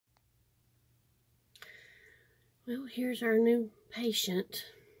Well, here's our new patient.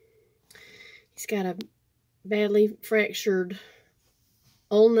 He's got a badly fractured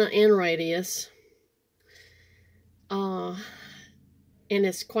ulna and radius. And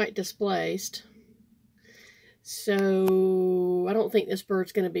it's quite displaced. So I don't think this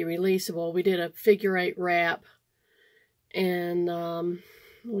bird's going to be releasable. We did a figure-8 wrap, and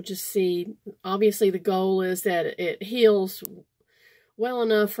we'll just see. Obviously, the goal is that it heals well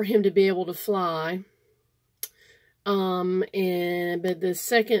enough for him to be able to fly. But the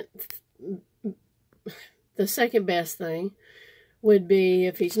second best thing would be,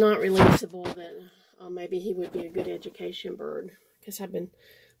 if he's not releasable, then maybe he would be a good education bird, because I've been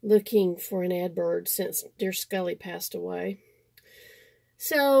looking for an ad bird since dear Scully passed away.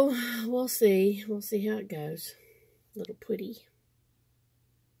 So we'll see. We'll see how it goes. Little Putty.